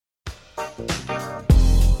This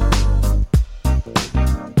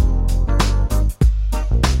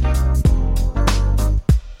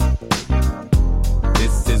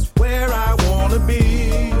is where I wanna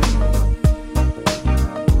be.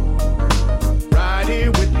 Right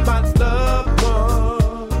here with my loved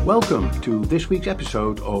one. Welcome to this week's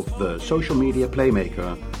episode of the Social Media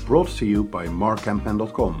Playmaker, brought to you by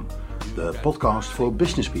markcampaign.com, the podcast for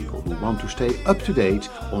business people who want to stay up to date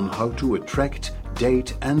on how to attract,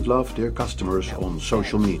 date and love their customers on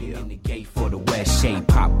social media. In the gate for the West Shade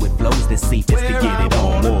pop with flows that see just to Where get I it on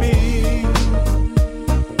wanna wall. be.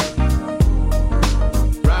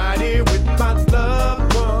 Right here with my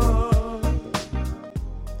loved one.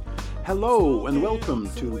 Hello and welcome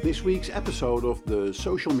to this week's episode of the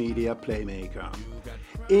Social Media Playmaker.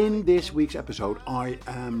 In this week's episode, I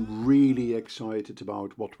am really excited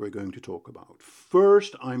about what we're going to talk about.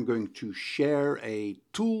 First, I'm going to share a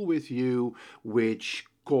tool with you which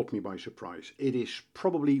caught me by surprise. It is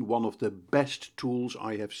probably one of the best tools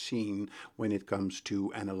I have seen when it comes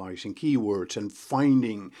to analyzing keywords and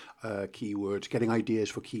finding keywords, getting ideas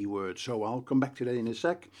for keywords. So I'll come back to that in a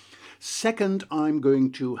sec. Second, I'm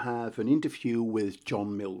going to have an interview with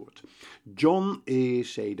John Millward. John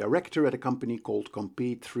is a director at a company called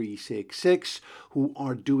Compete 366, who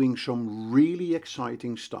are doing some really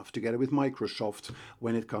exciting stuff together with Microsoft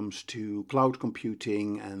when it comes to cloud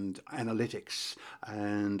computing and analytics.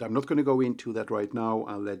 And I'm not going to go into that right now.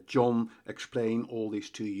 I'll let John explain all this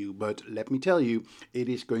to you. But let me tell you, it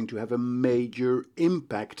is going to have a major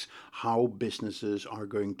impact how businesses are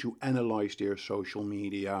going to analyze their social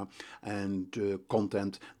media and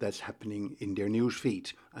content that's happening in their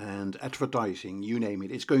newsfeed and advertising, you name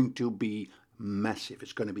it. It's going to be massive.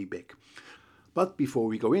 It's going to be big. But before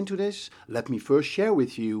we go into this, let me first share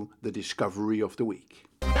with you the discovery of the week.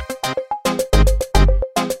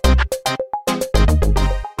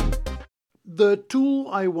 The tool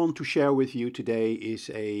I want to share with you today is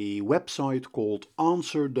a website called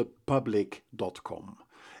answerthepublic.com.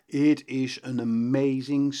 It is an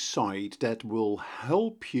amazing site that will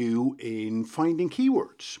help you in finding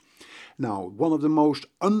keywords. Now, one of the most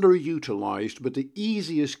underutilized but the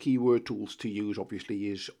easiest keyword tools to use obviously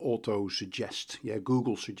is Auto-Suggest.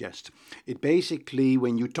 Google Suggest. It basically,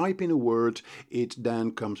 when you type in a word, it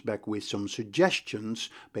then comes back with some suggestions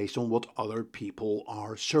based on what other people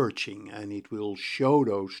are searching, and it will show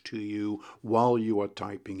those to you while you are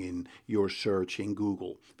typing in your search in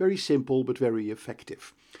Google. Very simple but very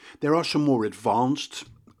effective. There are some more advanced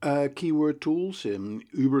keyword tools in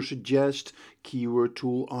Ubersuggest, Keyword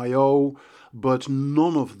Tool IO, but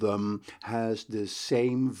none of them has the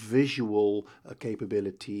same visual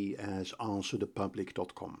capability as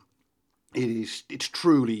answerthepublic.com. It's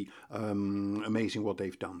truly amazing what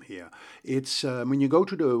they've done here. It's when you go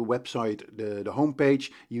to the website, the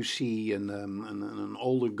homepage, you see an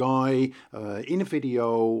older guy in a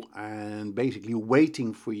video and basically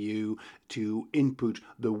waiting for you to input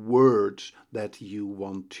the words that you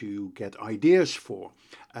want to get ideas for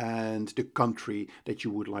and the country that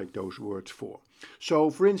you would like those words for. So,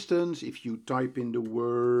 for instance, if you type in the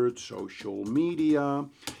word social media,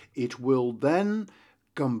 it will then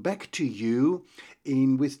come back to you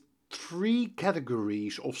with three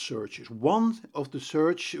categories of searches. One of the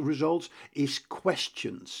search results is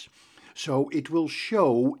questions. So it will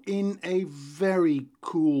show in a very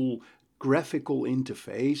cool graphical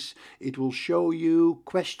interface. It will show you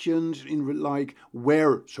questions in like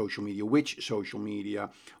where social media, which social media,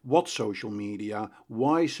 what social media,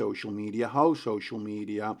 why social media, how social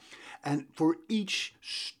media, and for each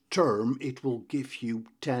term it will give you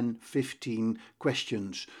 10, 15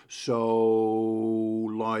 questions. So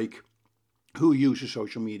like, who uses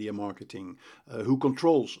social media marketing? Who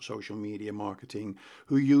controls social media marketing?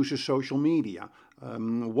 Who uses social media?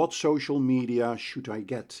 What social media should I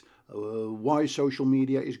get? Why social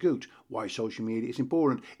media is good? Why social media is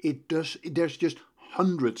important? There's just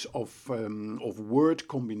hundreds of word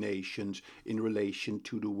combinations in relation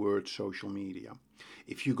to the word social media.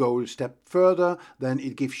 If you go a step further, then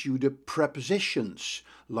it gives you the prepositions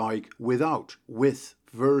like without, with,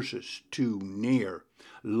 versus, to, near,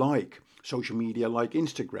 like, social media like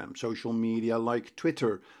Instagram, social media like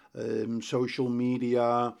Twitter, social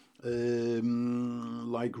media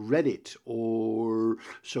like Reddit, or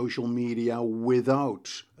social media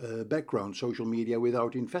without background, social media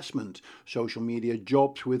without investment, social media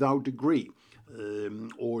jobs without degree,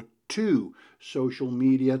 or 2, social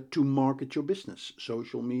media to market your business,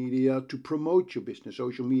 social media to promote your business,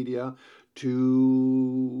 social media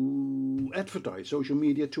to advertise, social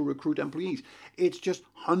media to recruit employees. It's just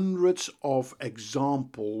hundreds of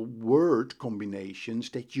example word combinations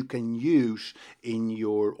that you can use in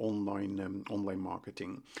your online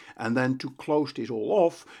marketing. And then to close this all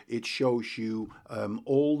off, it shows you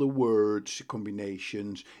all the words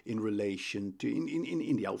combinations in relation to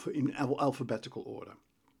in alphabetical order.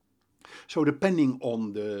 So depending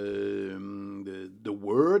on the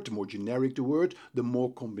word, the more generic the word, the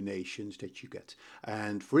more combinations that you get.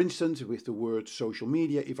 And for instance, with the word social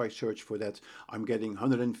media, if I search for that, I'm getting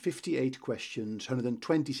 158 questions,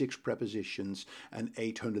 126 prepositions, and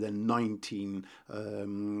 819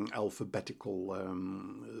 alphabetical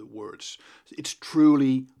words. It's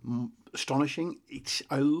truly astonishing.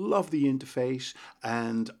 I love the interface,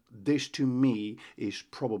 and this to me is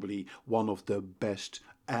probably one of the best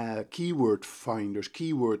keyword finders,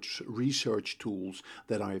 keywords research tools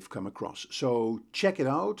that I've come across. So check it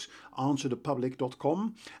out,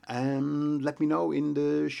 answerthepublic.com, and let me know in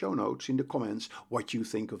the show notes, in the comments, what you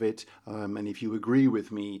think of it. And if you agree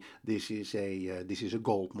with me, this is a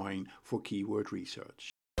gold mine for keyword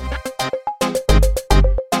research.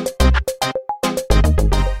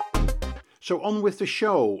 So on with the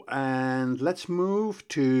show, and let's move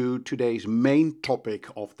to today's main topic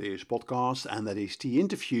of this podcast, and that is the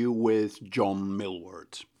interview with John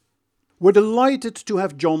Millward. We're delighted to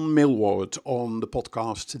have John Millward on the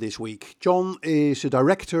podcast this week. John is the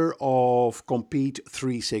director of Compete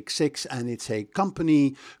 366, and it's a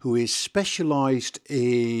company who is specialized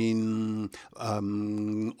in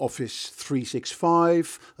Office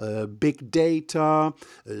 365, big data,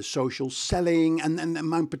 social selling, and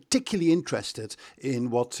I'm particularly interested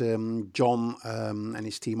in what John and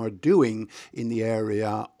his team are doing in the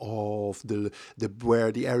area of the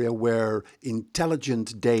area where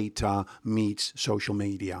intelligent data meets social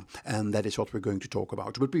media, and that is what we're going to talk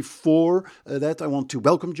about. But before that, I want to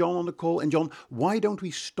welcome John on the call. And John, why don't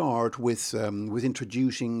we start with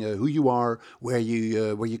introducing who you are, where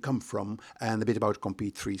you come from, and a bit about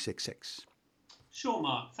Compete 366. Sure,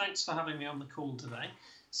 Mark. Thanks for having me on the call today.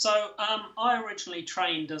 So I originally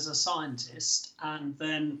trained as a scientist and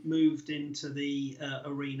then moved into the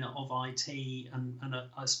arena of IT and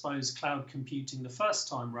I suppose cloud computing the first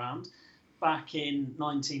time round. Back in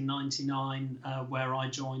 1999, where I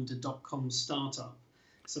joined a dot-com startup.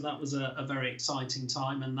 So that was a very exciting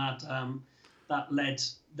time, and that led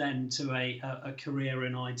then to a career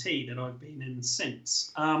in IT that I've been in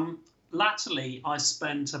since. Latterly, I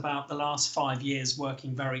spent about the last 5 years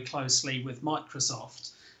working very closely with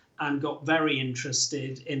Microsoft and got very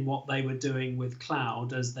interested in what they were doing with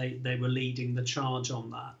cloud as they were leading the charge on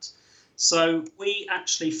that. So we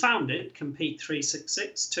actually founded Compete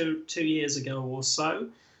 366 two years ago or so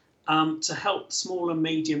to help small and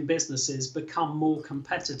medium businesses become more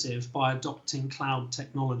competitive by adopting cloud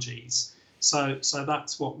technologies. So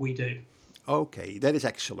that's what we do. Okay, that is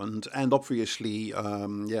excellent, and obviously,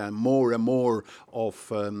 more and more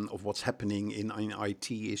of what's happening in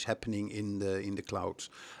IT is happening in the cloud,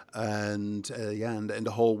 and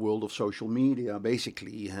the whole world of social media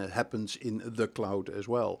basically happens in the cloud as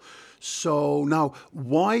well. So now,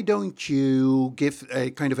 why don't you give a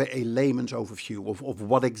kind of a layman's overview of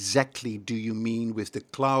what exactly do you mean with the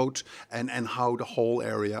cloud, and how the whole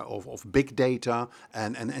area of big data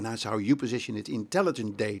and as how you position it,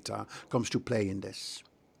 intelligent data, comes to play in this?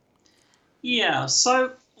 Yeah,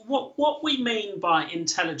 so what we mean by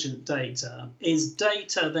intelligent data is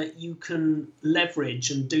data that you can leverage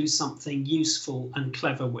and do something useful and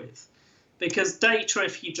clever with. Because data,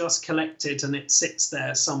 if you just collect it and it sits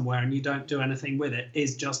there somewhere and you don't do anything with it,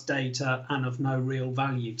 is just data and of no real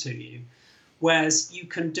value to you. Whereas you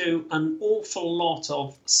can do an awful lot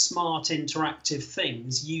of smart interactive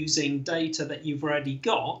things using data that you've already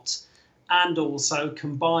got, and also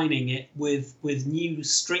combining it with new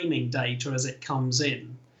streaming data as it comes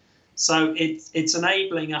in. So it's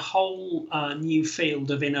enabling a whole new field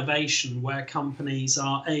of innovation where companies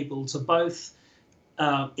are able to both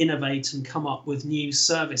innovate and come up with new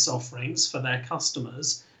service offerings for their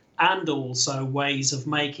customers, and also ways of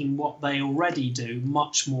making what they already do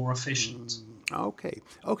much more efficient. Okay.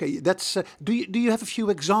 That's do you have a few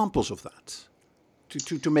examples of that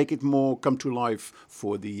to make it more come to life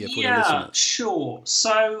for the listeners? Yeah, sure.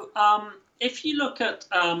 So if you look at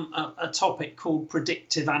a topic called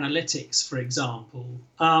predictive analytics, for example,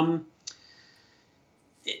 and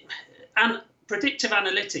predictive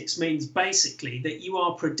analytics means basically that you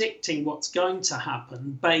are predicting what's going to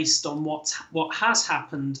happen based on what has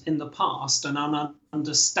happened in the past and an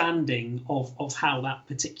understanding of how that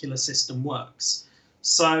particular system works.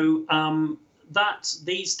 So that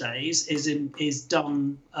these days is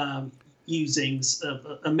done using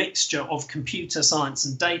a mixture of computer science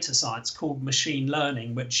and data science called machine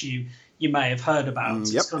learning, which you may have heard about.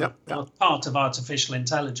 It's kind of part of artificial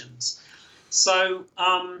intelligence. So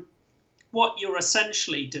what you're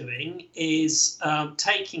essentially doing is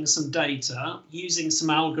taking some data, using some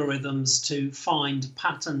algorithms to find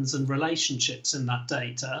patterns and relationships in that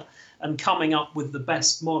data, and coming up with the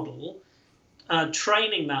best model,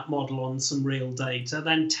 training that model on some real data,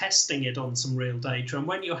 then testing it on some real data. And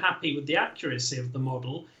when you're happy with the accuracy of the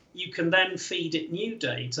model, you can then feed it new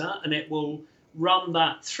data, and it will run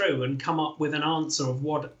that through and come up with an answer of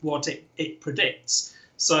what it predicts.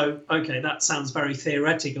 So, okay, that sounds very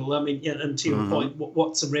theoretical. I mean, and to your point,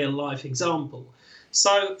 what's a real life example?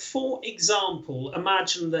 So, for example,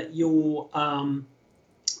 imagine that you're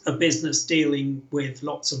a business dealing with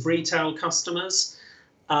lots of retail customers,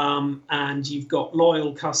 and you've got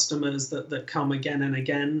loyal customers that come again and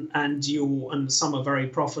again, and some are very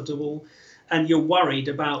profitable, and you're worried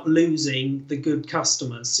about losing the good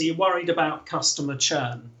customers. So you're worried about customer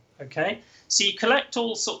churn, okay? So you collect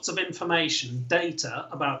all sorts of information, data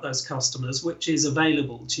about those customers, which is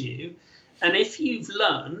available to you. And if you've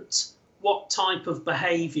learnt what type of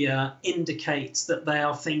behaviour indicates that they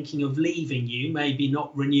are thinking of leaving you, maybe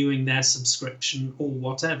not renewing their subscription or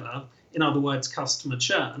whatever, in other words, customer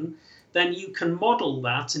churn, then you can model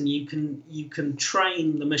that, and you can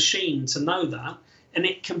train the machine to know that, and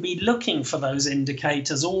it can be looking for those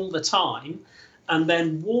indicators all the time, and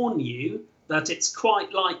then warn you that it's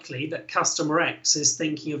quite likely that customer X is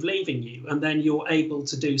thinking of leaving you, and then you're able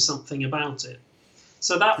to do something about it.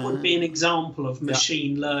 So that would be an example of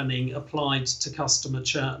machine learning applied to customer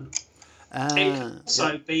churn. It can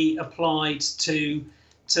also be applied to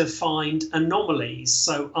find anomalies,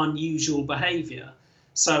 so unusual behaviour.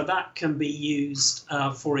 So that can be used,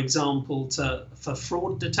 for example, for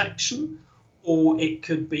fraud detection, or it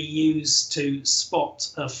could be used to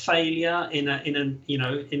spot a failure in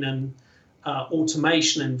an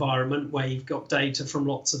automation environment where you've got data from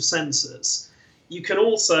lots of sensors. You can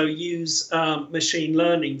also use machine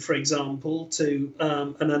learning, for example,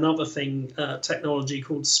 and another thing, technology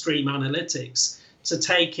called Stream Analytics, to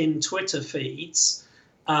take in Twitter feeds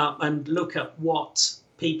and look at what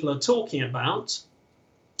people are talking about,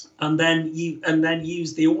 and then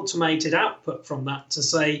use the automated output from that to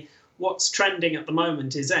say what's trending at the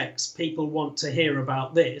moment is X. People want to hear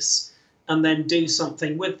about this, and then do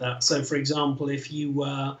something with that. So, for example, if you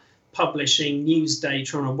were publishing news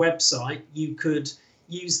data on a website, you could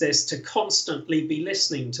use this to constantly be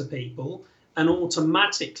listening to people and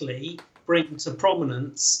automatically bring to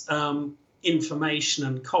prominence information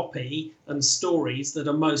and copy and stories that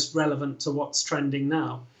are most relevant to what's trending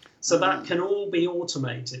now. So that can all be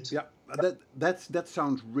automated. Yeah, that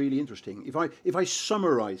sounds really interesting. If I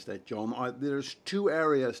summarize that, John, there's two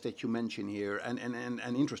areas that you mention here, and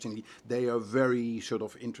interestingly, they are very sort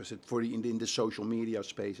of interested in the social media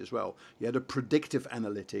space as well. Yeah, the predictive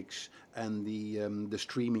analytics and the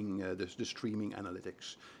streaming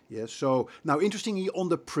analytics. Yeah. So now, interestingly, on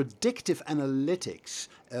the predictive analytics,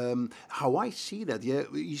 how I see that, yeah,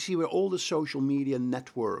 you see where all the social media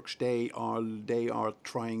networks they are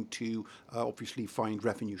trying to obviously find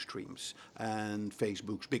revenue streams, and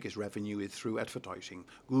Facebook's biggest revenue is through advertising.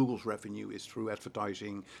 Google's revenue is through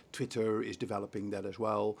advertising. Twitter is developing that as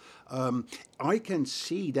well. I can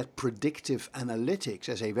see that predictive analytics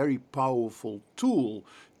as a very powerful tool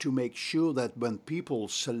to make sure that when people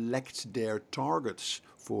select their targets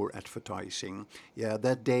for advertising, yeah,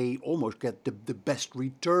 that they almost get the best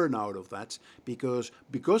return out of that, because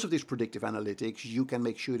of this predictive analytics, you can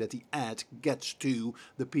make sure that the ad gets to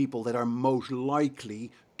the people that are most likely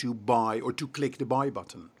to buy or to click the buy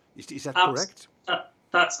button. Is that correct?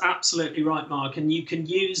 That's absolutely right, Mark. And you can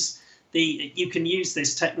use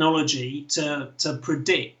this technology to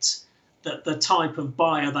predict the type of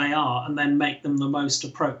buyer they are, and then make them the most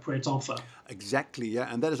appropriate offer. Exactly,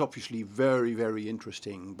 yeah, and that is obviously very, very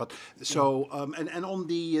interesting. But so and on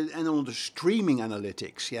the streaming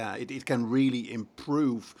analytics, yeah, it can really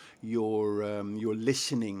improve your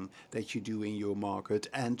listening that you do in your market,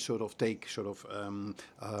 and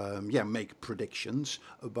make predictions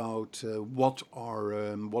about what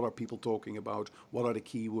are people talking about, what are the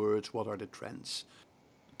keywords, what are the trends.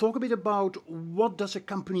 Talk a bit about what does a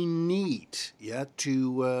company need, yeah,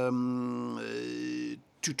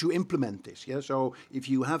 to implement this. Yeah, so if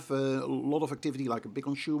you have a lot of activity like a big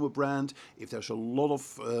consumer brand, if there's a lot of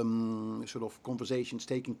sort of conversations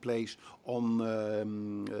taking place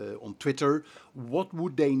on Twitter, what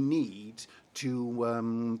would they need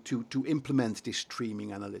to implement this streaming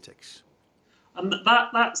analytics? And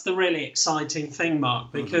that's the really exciting thing,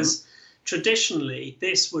 Mark, because traditionally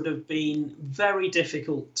this would have been very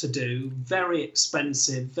difficult to do, very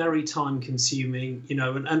expensive, very time consuming,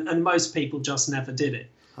 and most people just never did it.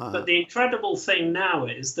 But the incredible thing now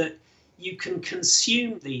is that you can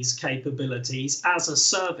consume these capabilities as a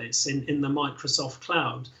service in the Microsoft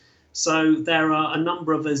Cloud. So there are a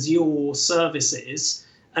number of Azure services,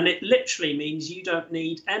 and it literally means you don't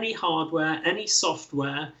need any hardware, any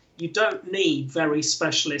software. You don't need very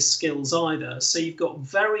specialist skills either. So you've got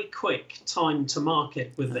very quick time to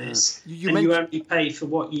market with this, you only pay for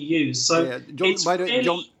what you use. So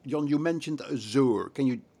John, you mentioned Azure. Can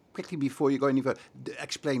you quickly, before you go any further,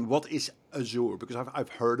 explain what is Azure? Because I've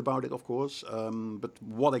heard about it, of course, but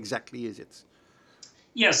what exactly is it?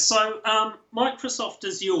 Yes, so Microsoft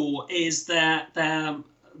Azure is their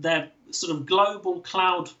sort of global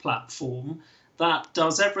cloud platform that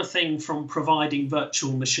does everything from providing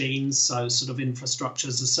virtual machines, so sort of infrastructure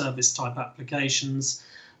as a service type applications,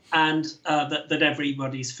 and that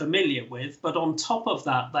everybody's familiar with. But on top of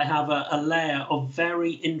that, they have a layer of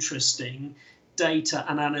very interesting data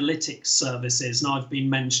and analytics services. And I've been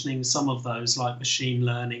mentioning some of those, like machine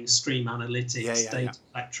learning, stream analytics, data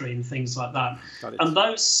factory, and things like that. And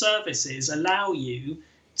those services allow you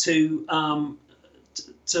to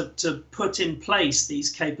put in place these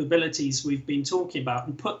capabilities we've been talking about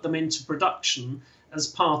and put them into production as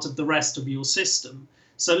part of the rest of your system.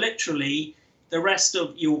 So literally the rest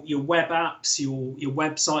of your web apps, your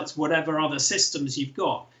websites, whatever other systems you've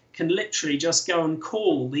got, can literally just go and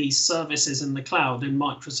call these services in the cloud in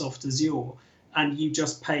Microsoft Azure, and you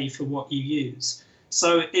just pay for what you use.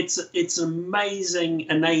 So it's amazing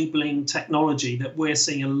enabling technology that we're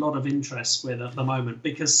seeing a lot of interest with at the moment,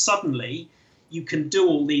 because suddenly you can do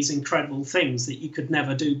all these incredible things that you could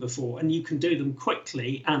never do before, and you can do them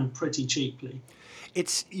quickly and pretty cheaply.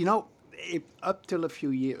 It's, up till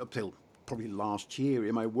probably last year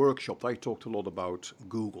in my workshop, I talked a lot about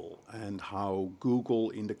Google and how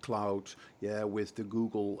Google in the cloud, with the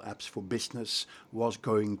Google Apps for Business, was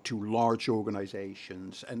going to large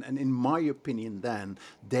organizations. And in my opinion then,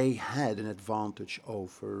 they had an advantage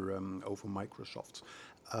over Microsoft.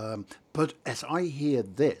 But as I hear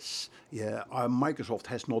this, Microsoft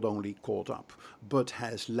has not only caught up, but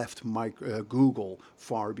has left Google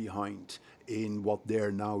far behind in what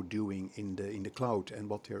they're now doing in the cloud and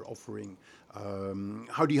what they're offering.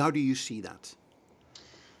 How do you see that?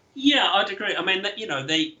 Yeah, I'd agree. I mean,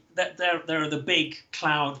 there are the big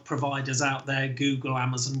cloud providers out there: Google,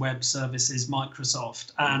 Amazon Web Services,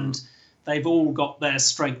 Microsoft, and they've all got their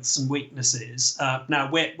strengths and weaknesses. Now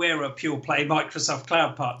we're a pure play Microsoft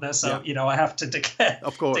Cloud partner, so I have to declare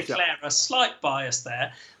a slight bias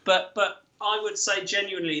there. But I would say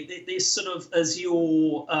genuinely, these sort of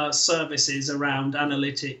Azure services around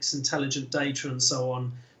analytics, intelligent data, and so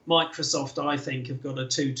on, Microsoft, I think, have got a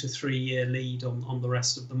 2 to 3 year lead on the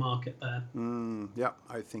rest of the market there.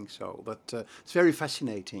 I think so. But it's very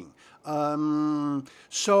fascinating.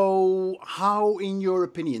 So how, in your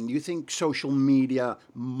opinion, do you think social media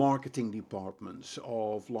marketing departments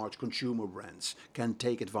of large consumer brands can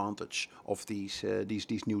take advantage of these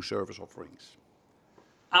new service offerings?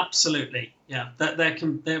 Absolutely, yeah.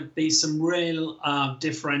 There be some real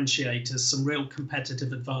differentiators, some real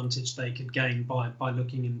competitive advantage they could gain by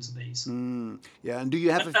looking into these. And do you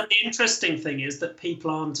have? And the interesting thing is that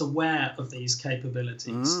people aren't aware of these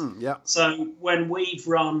capabilities. So when we've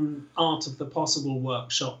run Art of the Possible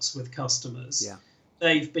workshops with customers,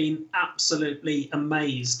 they've been absolutely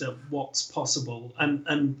amazed at what's possible,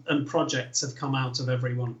 and projects have come out of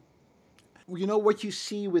every one. What you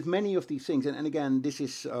see with many of these things, and again, this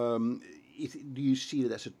is, do you see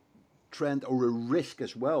it as a trend or a risk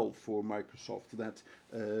as well for Microsoft, that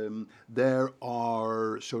there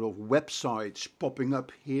are sort of websites popping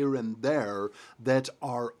up here and there that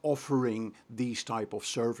are offering these type of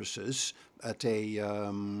services at with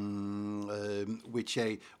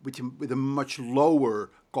a much lower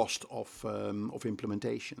cost of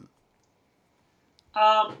implementation?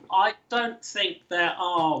 I don't think there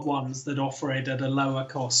are ones that offer it at a lower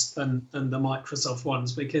cost than the Microsoft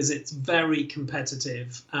ones, because it's very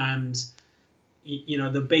competitive, and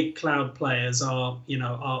the big cloud players are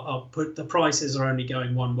the prices are only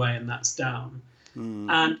going one way, and that's down.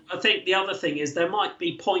 And I think the other thing is there might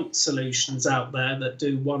be point solutions out there that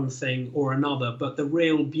do one thing or another, but the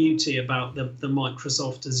real beauty about the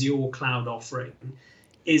Microsoft Azure cloud offering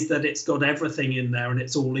is that it's got everything in there and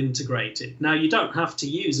it's all integrated. Now, you don't have to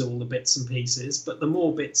use all the bits and pieces, but the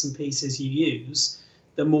more bits and pieces you use,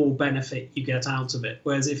 the more benefit you get out of it.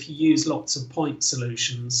 Whereas if you use lots of point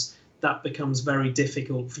solutions, that becomes very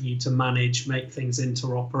difficult for you to manage, make things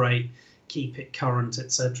interoperate, keep it current,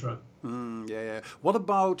 etc. Yeah. What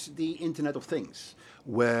about the Internet of Things,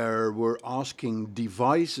 where we're asking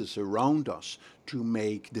devices around us to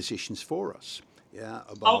make decisions for us? Yeah,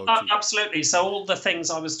 about Absolutely. So all the things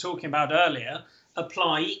I was talking about earlier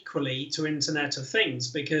apply equally to Internet of Things,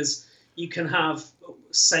 because you can have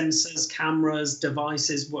sensors, cameras,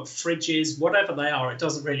 devices, fridges, whatever they are, it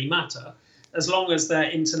doesn't really matter. As long as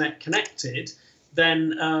they're internet connected,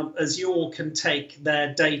 then Azure can take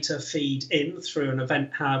their data feed in through an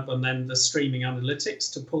event hub and then the streaming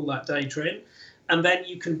analytics to pull that data in. And then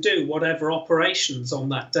you can do whatever operations on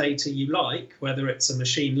that data you like, whether it's a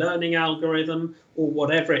machine learning algorithm or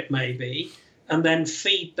whatever it may be, and then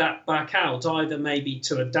feed that back out, either maybe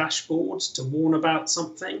to a dashboard to warn about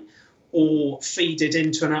something, or feed it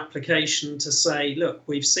into an application to say, look,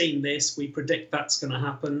 we've seen this, we predict that's going to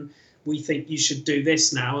happen, we think you should do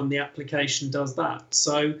this now, and the application does that.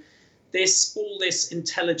 So all this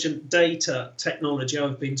intelligent data technology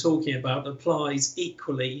I've been talking about applies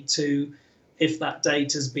equally to if that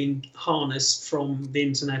data has been harnessed from the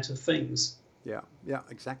Internet of Things. Yeah,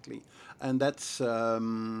 exactly. And that's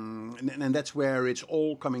where it's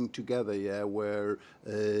all coming together, yeah, where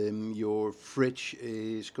your fridge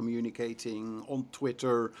is communicating on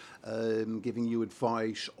Twitter, giving you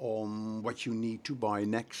advice on what you need to buy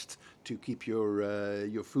next to keep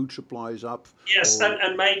your food supplies up. Yes,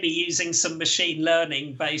 and maybe using some machine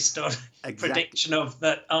learning based on prediction of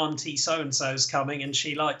that Auntie so-and-so's coming and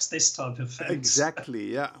she likes this type of food.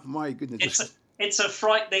 Exactly, yeah. My goodness. It's a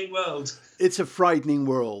frightening world. It's a frightening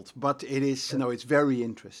world, but it is, it's very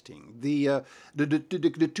interesting. The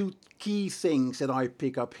two key things that I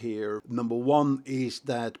pick up here, number one is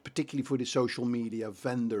that particularly for the social media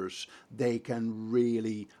vendors, they can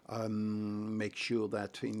really make sure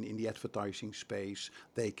that in the advertising space,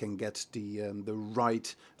 they can get the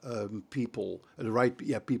right people,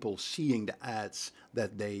 people seeing the ads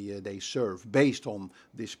that they serve based on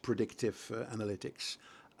this predictive analytics.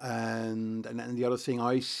 And the other thing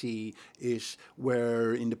I see is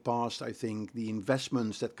where in the past I think the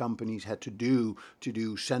investments that companies had to do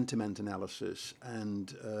sentiment analysis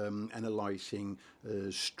and analyzing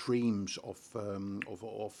streams of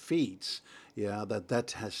feeds,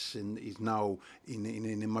 that is now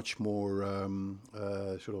in a much more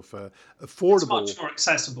affordable, it's much more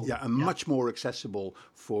accessible. Much more accessible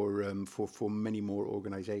for many more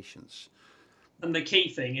organizations. And the key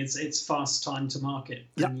thing is it's fast time to market.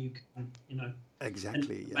 And you can,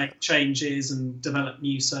 exactly make changes and develop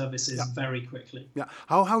new services very quickly. Yeah.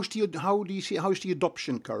 How's the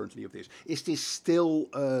adoption currently of this? Is this still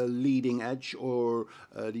leading edge, or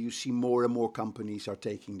do you see more and more companies are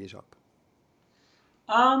taking this up?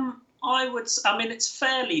 It's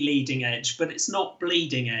fairly leading edge, but it's not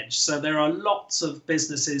bleeding edge. So there are lots of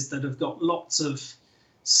businesses that have got lots of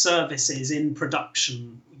services in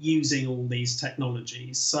production using all these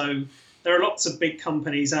technologies. So there are lots of big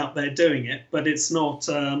companies out there doing it, but it's not.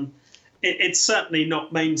 It's certainly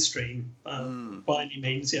not mainstream by any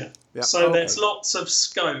means. Yeah. So there's lots of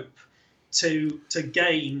scope to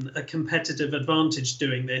gain a competitive advantage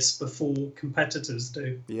doing this before competitors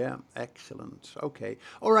do. Yeah, excellent. Okay.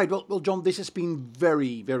 All right. Well, John, this has been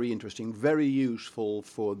very, very interesting, very useful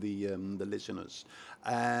for the listeners.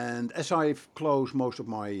 And as I've closed most of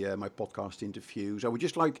my podcast interviews, I would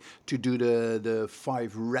just like to do the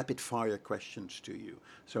 5 rapid fire questions to you,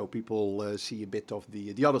 so people see a bit of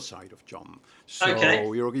the other side of John. So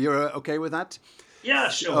you're okay with that? Yeah,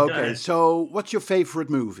 sure. Okay. So what's your favorite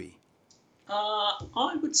movie?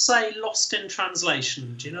 I would say Lost in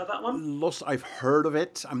Translation. Do you know that one? Lost, I've heard of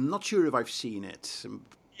it. I'm not sure if I've seen it.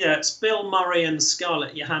 Yeah, it's Bill Murray and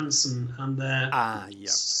Scarlett Johansson, and they're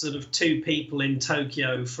sort of 2 people in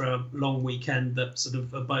Tokyo for a long weekend that sort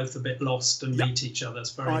of are both a bit lost and meet each other.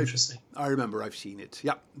 It's very interesting. I remember I've seen it.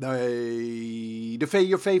 Yeah.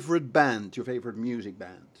 Your favorite band, your favorite music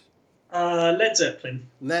band? Led Zeppelin.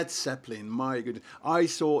 Led Zeppelin, my goodness. I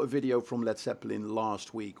saw a video from Led Zeppelin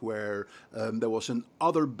last week where there was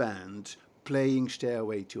another band playing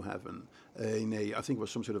Stairway to Heaven. I think it was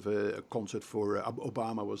some sort of a concert for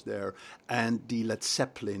Obama was there, and the Led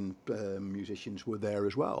Zeppelin musicians were there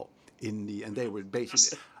as well. And they were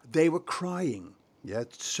they were crying. Yeah,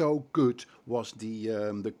 so good was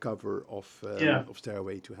the cover of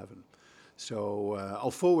Stairway to Heaven. So I'll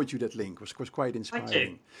forward you that link. It was quite inspiring. Thank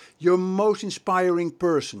you. Your most inspiring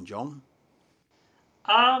person, John?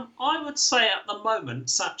 I would say at the moment,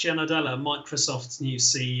 Satya Nadella, Microsoft's new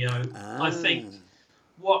CEO, I think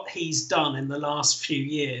what he's done in the last few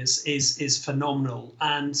years is phenomenal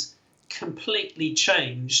and completely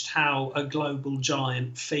changed how a global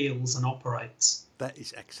giant feels and operates. That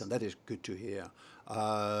is excellent. That is good to hear.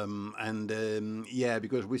 Yeah,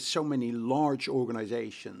 because with so many large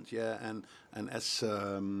organizations, yeah, and as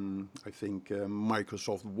I think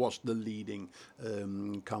Microsoft was the leading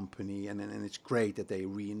company, and it's great that they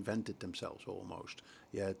reinvented themselves almost,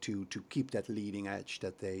 yeah, to keep that leading edge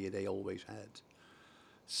that they always had.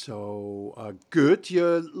 So good.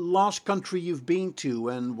 Your last country you've been to,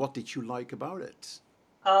 and what did you like about it?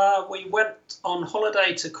 We went on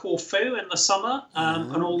holiday to Corfu in the summer,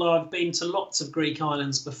 and although I've been to lots of Greek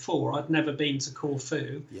islands before, I'd never been to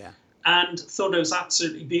Corfu. Yeah. And thought it was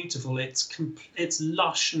absolutely beautiful. It's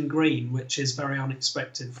lush and green, which is very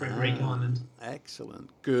unexpected for a Greek island. Excellent,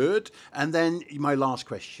 good. And then my last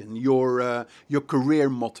question: your career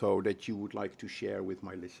motto that you would like to share with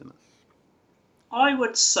my listeners. I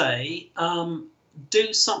would say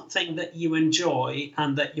do something that you enjoy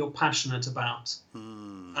and that you're passionate about.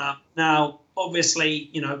 Now,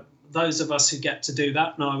 obviously, those of us who get to do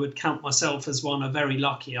that, and I would count myself as one, are very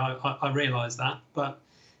lucky. I realise that. But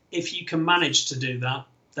if you can manage to do that,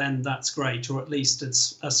 then that's great, or at least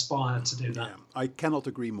aspire to do that. Yeah, I cannot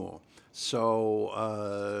agree more. So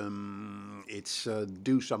it's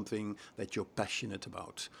do something that you're passionate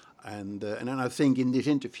about. And then I think in this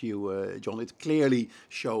interview, John, it clearly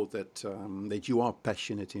showed that you are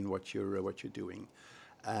passionate in what you're doing.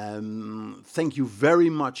 Thank you very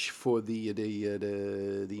much for the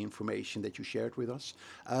information that you shared with us.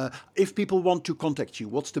 If people want to contact you,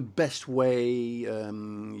 what's the best way?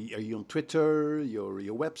 Are you on Twitter?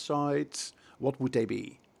 Your website? What would they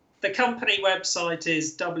be? The company website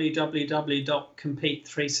is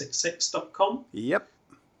www.compete366.com. Yep.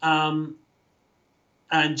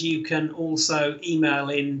 And you can also email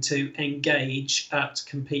in to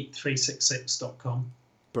engage@compete366.com.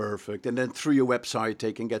 Perfect. And then through your website,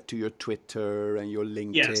 they can get to your Twitter and your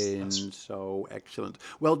LinkedIn. Yes, so excellent.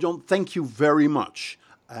 Well, John, thank you very much.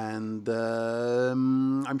 And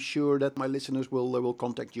I'm sure that my listeners will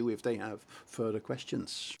contact you if they have further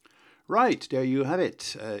questions. Right, there you have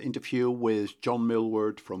it. Interview with John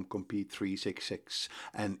Millward from Compete366.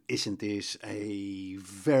 And isn't this a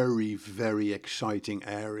very, very exciting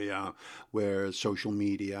area where social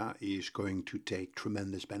media is going to take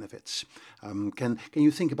tremendous benefits? Can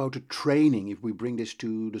you think about the training, if we bring this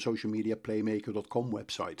to the socialmediaplaymaker.com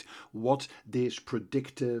website, what this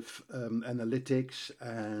predictive analytics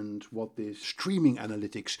and what this streaming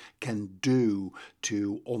analytics can do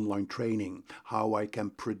to online training, how I can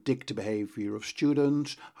predict the behavior of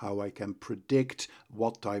students, how I can predict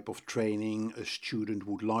what type of training a student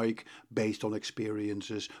would like based on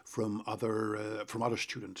experiences from other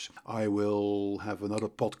students. I will have another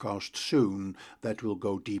podcast soon that will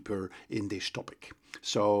go deeper in this topic.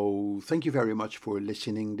 So thank you very much for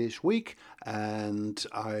listening this week, and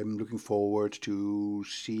I'm looking forward to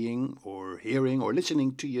seeing or hearing or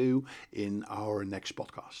listening to you in our next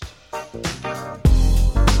podcast.